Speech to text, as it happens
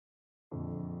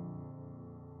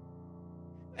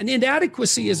an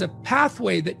inadequacy is a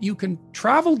pathway that you can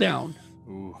travel down.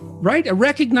 Right? A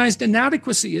recognized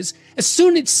inadequacy is, as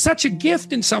soon it's such a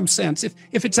gift in some sense,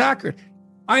 if it's accurate.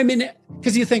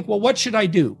 Because you think, well, what should I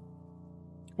do?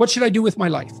 What should I do with my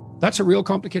life? That's a real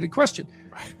complicated question.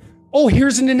 Right. Oh,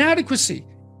 here's an inadequacy.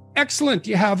 Excellent.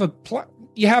 You have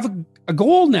a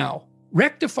goal now.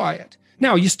 Rectify it.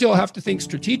 Now, you still have to think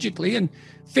strategically and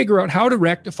figure out how to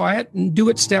rectify it and do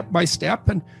it step by step.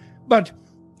 But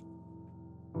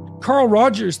Carl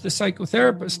Rogers, the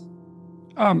psychotherapist,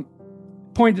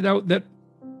 pointed out that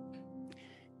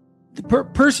the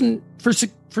person,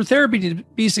 for therapy to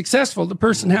be successful, the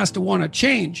person has to want to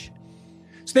change.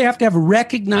 So they have to have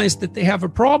recognized that they have a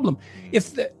problem.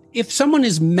 If someone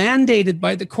is mandated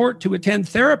by the court to attend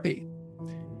therapy,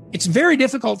 it's very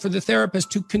difficult for the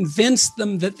therapist to convince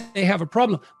them that they have a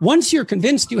problem. Once you're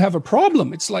convinced you have a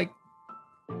problem, it's like,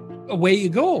 away you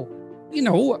go. You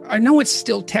know, I know it's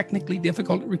still technically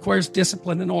difficult. It requires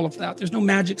discipline and all of that. There's no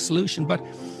magic solution, but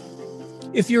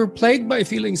if you're plagued by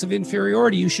feelings of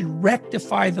inferiority, you should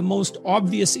rectify the most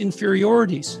obvious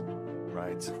inferiorities.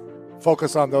 Right.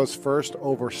 Focus on those first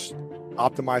over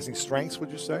optimizing strengths,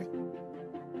 would you say?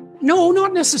 No,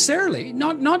 not necessarily.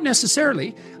 Not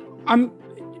necessarily.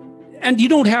 And you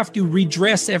don't have to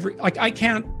redress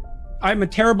I'm a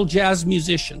terrible jazz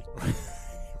musician.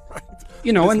 Right.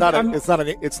 You know,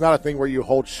 it's not a thing where you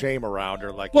hold shame around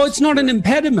or like. Well, it's not an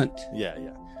impediment. Yeah.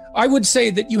 I would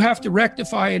say that you have to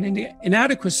rectify an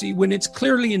inadequacy when it's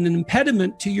clearly an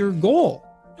impediment to your goal,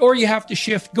 or you have to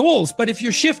shift goals. But if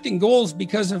you're shifting goals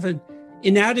because of an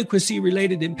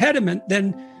inadequacy-related impediment,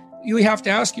 then you have to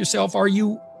ask yourself,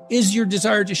 is your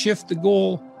desire to shift the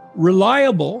goal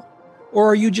reliable,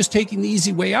 or are you just taking the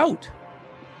easy way out?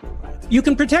 You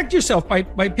can protect yourself by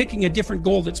picking a different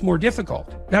goal that's more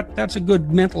difficult. That's a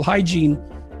good mental hygiene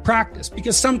practice,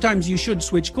 because sometimes you should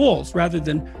switch goals rather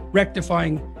than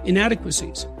rectifying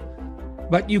inadequacies.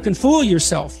 But you can fool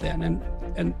yourself then,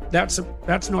 and that's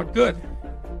not good.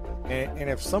 And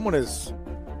if someone is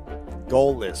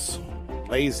goalless,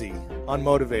 lazy,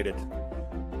 unmotivated,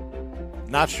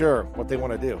 not sure what they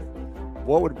want to do,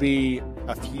 what would be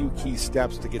a few key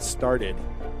steps to get started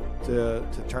to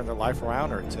turn their life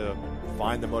around or to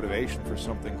find the motivation for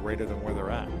something greater than where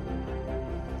they're at?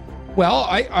 Well,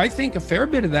 I think a fair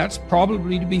bit of that's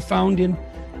probably to be found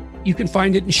you can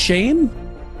find it in shame,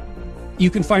 you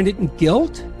can find it in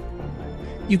guilt,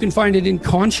 you can find it in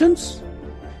conscience,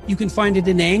 you can find it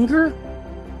in anger,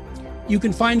 you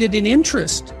can find it in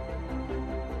interest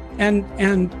and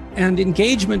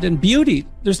engagement and beauty.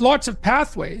 There's lots of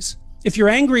pathways. If you're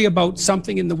angry about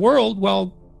something in the world,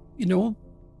 well, you know,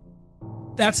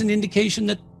 that's an indication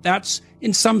that that's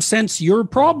in some sense your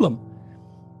problem,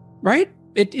 right?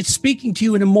 It's speaking to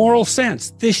you in a moral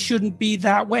sense. This shouldn't be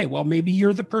that way. Well, maybe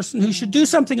you're the person who should do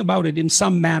something about it in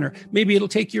some manner. Maybe it'll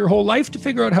take your whole life to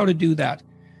figure out how to do that.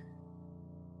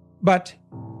 But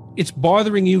it's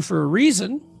bothering you for a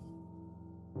reason.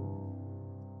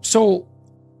 So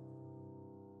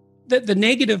the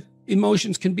negative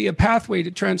emotions can be a pathway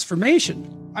to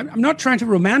transformation. I'm not trying to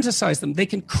romanticize them. They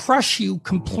can crush you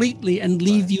completely and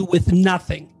leave you with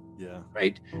nothing. Yeah.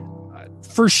 Right?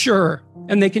 For sure.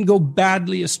 And they can go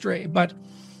badly astray. But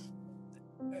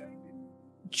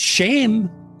shame,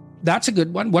 that's a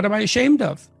good one. What am I ashamed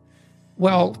of?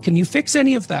 Well, can you fix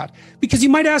any of that? Because you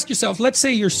might ask yourself, let's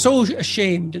say you're so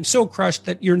ashamed and so crushed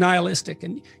that you're nihilistic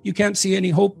and you can't see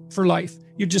any hope for life.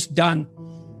 You're just done.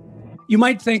 You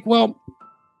might think, well,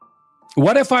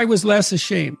 what if I was less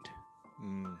ashamed?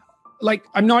 Like,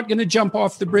 I'm not going to jump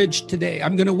off the bridge today.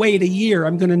 I'm going to wait a year.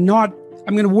 I'm going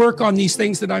to work on these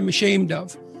things that I'm ashamed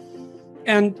of.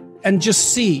 And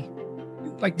just see,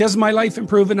 like, does my life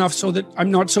improve enough so that I'm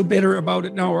not so bitter about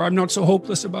it now, or I'm not so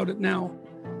hopeless about it now?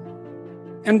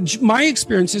 And my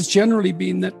experience has generally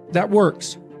been that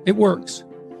works. It works.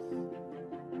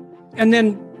 And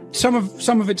then some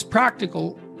of it's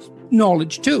practical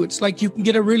knowledge too. It's like you can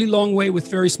get a really long way with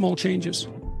very small changes,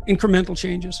 incremental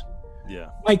changes,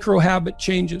 micro habit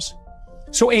changes.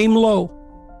 So aim low.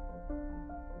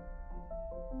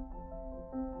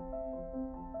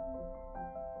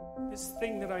 This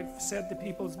thing that I've said to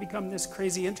people has become this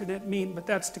crazy internet meme, but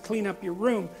that's to clean up your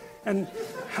room, and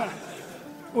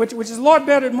which is a lot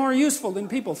better and more useful than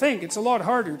people think. It's a lot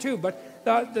harder too, but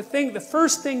the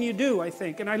first thing you do, I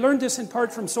think, and I learned this in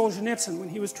part from Solzhenitsyn when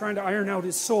he was trying to iron out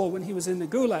his soul when he was in the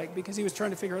Gulag, because he was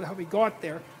trying to figure out how he got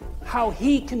there, how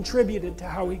he contributed to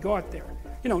how he got there.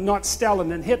 You know, not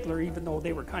Stalin and Hitler, even though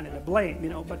they were kind of to blame, you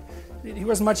know, but there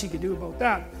wasn't much he could do about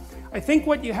that. I think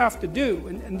what you have to do,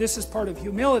 and this is part of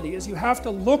humility, is you have to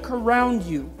look around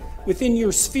you within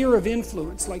your sphere of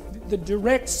influence, like the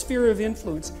direct sphere of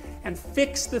influence, and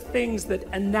fix the things that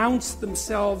announce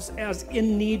themselves as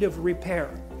in need of repair.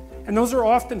 And those are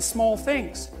often small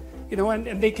things, you know,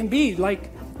 and they can be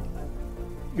like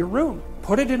your room.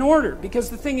 Put it in order, because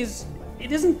the thing is,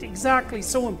 it isn't exactly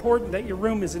so important that your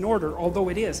room is in order, although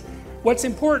it is. What's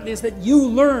important is that you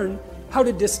learn how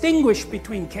to distinguish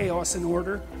between chaos and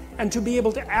order, and to be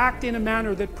able to act in a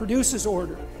manner that produces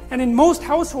order. And in most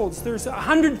households, there's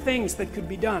 100 things that could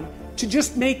be done to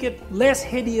just make it less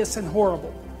hideous and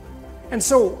horrible. And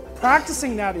so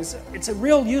practicing that it's a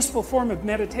real useful form of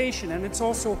meditation, and it's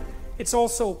also,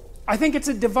 I think it's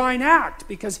a divine act,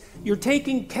 because you're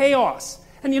taking chaos.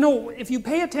 And you know, if you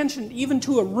pay attention even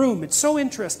to a room, it's so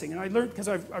interesting. And I learned, because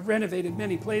I've renovated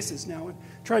many places now and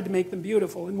tried to make them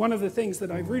beautiful. And one of the things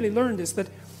that I've really learned is that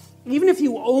even if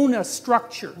you own a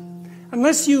structure,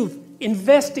 unless you've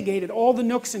investigated all the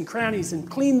nooks and crannies and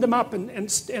cleaned them up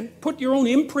and put your own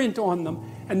imprint on them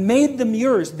and made them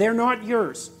yours, they're not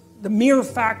yours. The mere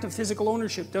fact of physical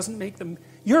ownership doesn't make them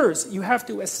yours. You have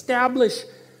to establish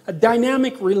a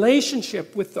dynamic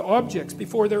relationship with the objects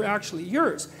before they're actually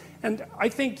yours. And I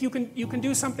think you can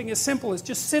do something as simple as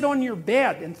just sit on your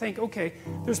bed and think, okay,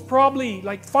 there's probably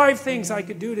like 5 things I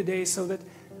could do today so that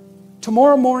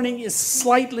tomorrow morning is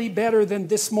slightly better than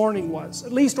this morning was.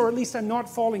 Or at least I'm not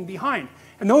falling behind.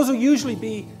 And those will usually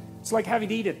be, it's like having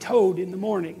to eat a toad in the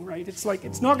morning, right? It's like,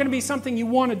 it's not going to be something you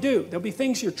want to do. There'll be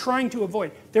things you're trying to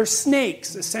avoid. They're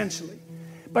snakes, essentially.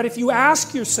 But if you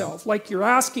ask yourself, like you're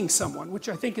asking someone, which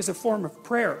I think is a form of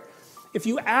prayer, if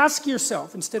you ask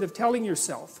yourself, instead of telling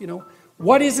yourself, you know,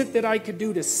 what is it that I could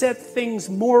do to set things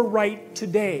more right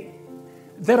today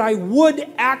that I would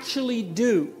actually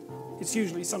do? It's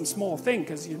usually some small thing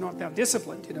because you're not that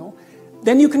disciplined, you know.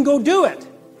 Then you can go do it.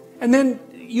 And then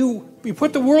you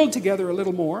put the world together a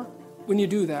little more when you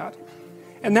do that.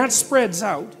 And that spreads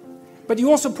out. But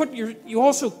you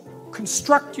also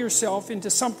construct yourself into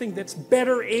something that's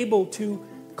better able to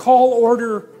call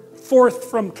order forth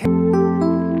from chaos.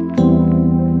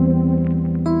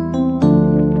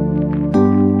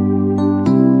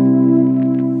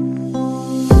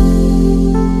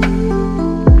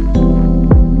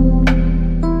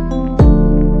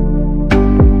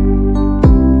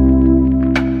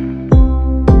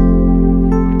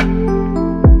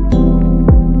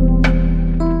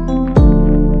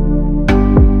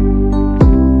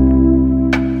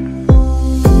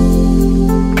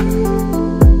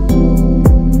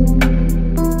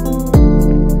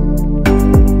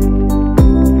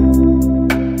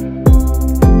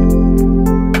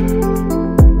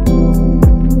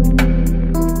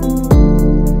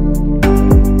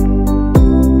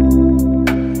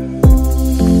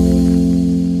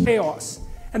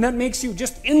 And that makes you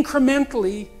just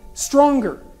incrementally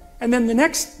stronger. And then the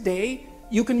next day,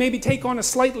 you can maybe take on a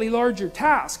slightly larger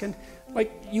task. And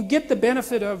like, you get the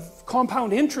benefit of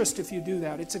compound interest if you do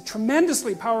that. It's a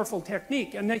tremendously powerful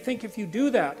technique. And I think if you do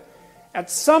that,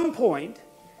 at some point,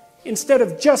 instead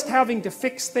of just having to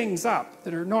fix things up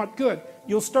that are not good,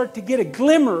 you'll start to get a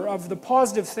glimmer of the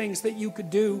positive things that you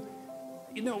could do,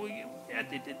 you know,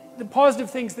 the positive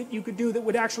things that you could do that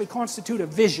would actually constitute a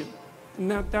vision.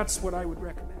 And that's what I would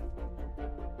recommend.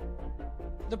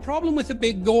 The problem with a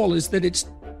big goal is that it's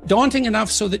daunting enough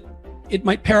so that it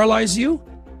might paralyze you,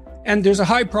 and there's a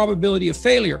high probability of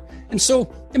failure. And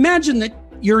so imagine that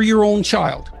you're your own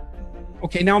child.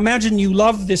 Okay, now imagine you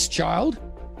love this child,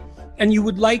 and you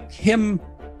would like him,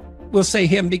 we'll say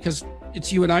him because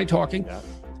it's you and I talking,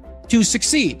 to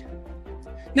succeed.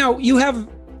 Now, you have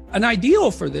an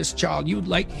ideal for this child. You'd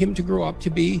like him to grow up to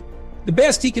be the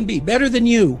best he can be, better than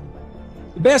you.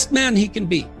 The best man he can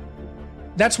be.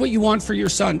 That's what you want for your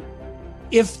son,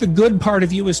 if the good part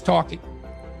of you is talking.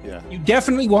 Yeah. You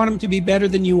definitely want him to be better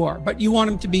than you are, but you want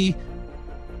him to be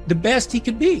the best he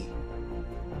could be,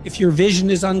 if your vision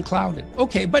is unclouded.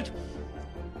 Okay, but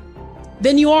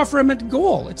then you offer him a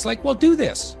goal. It's like, well, do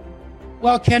this.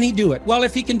 Well, can he do it? Well,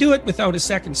 if he can do it without a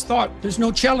second's thought, there's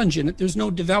no challenge in it. There's no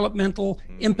developmental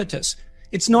impetus.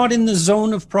 It's not in the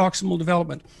zone of proximal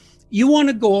development. You want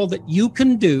a goal that you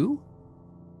can do,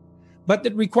 but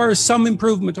that requires some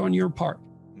improvement on your part.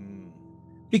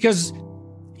 Because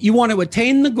you want to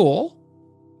attain the goal,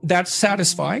 that's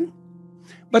satisfying,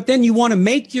 but then you want to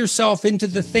make yourself into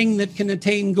the thing that can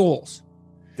attain goals.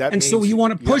 And so you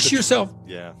want to push yourself.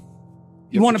 Yeah.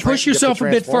 You want to push yourself a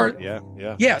bit farther.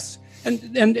 Yeah. Yes.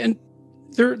 And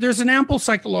there's an ample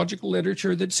psychological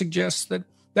literature that suggests that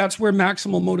that's where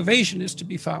maximal motivation is to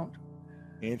be found.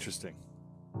 Interesting.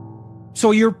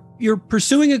 So you're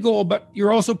pursuing a goal, but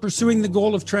you're also pursuing the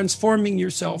goal of transforming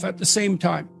yourself at the same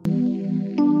time.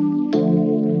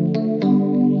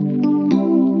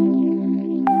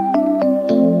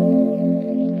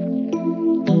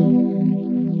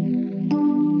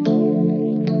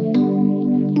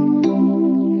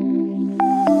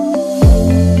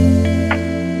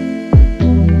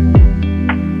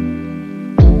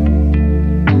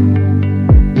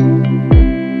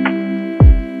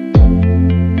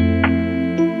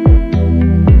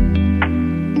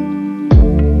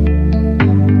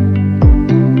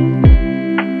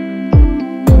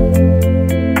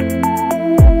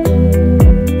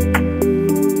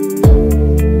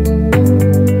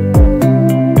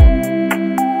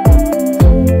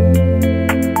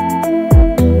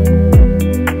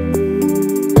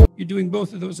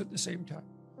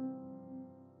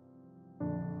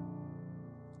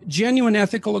 genuine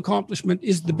ethical accomplishment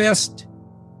is the best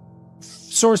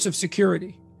source of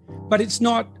security, but it's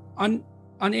not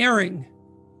unerring.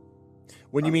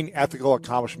 When you mean ethical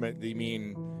accomplishment, do you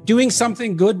mean doing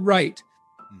something good, right?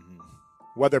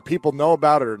 Whether people know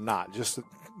about it or not, just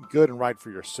good and right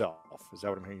for yourself? Is that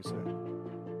what I'm hearing you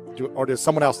say? Or does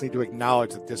someone else need to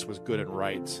acknowledge that this was good and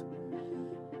right?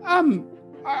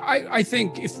 I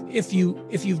think if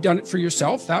you've done it for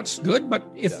yourself, that's good. But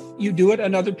if you do it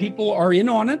and other people are in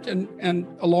on it and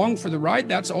along for the ride,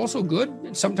 that's also good.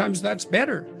 And sometimes that's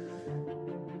better.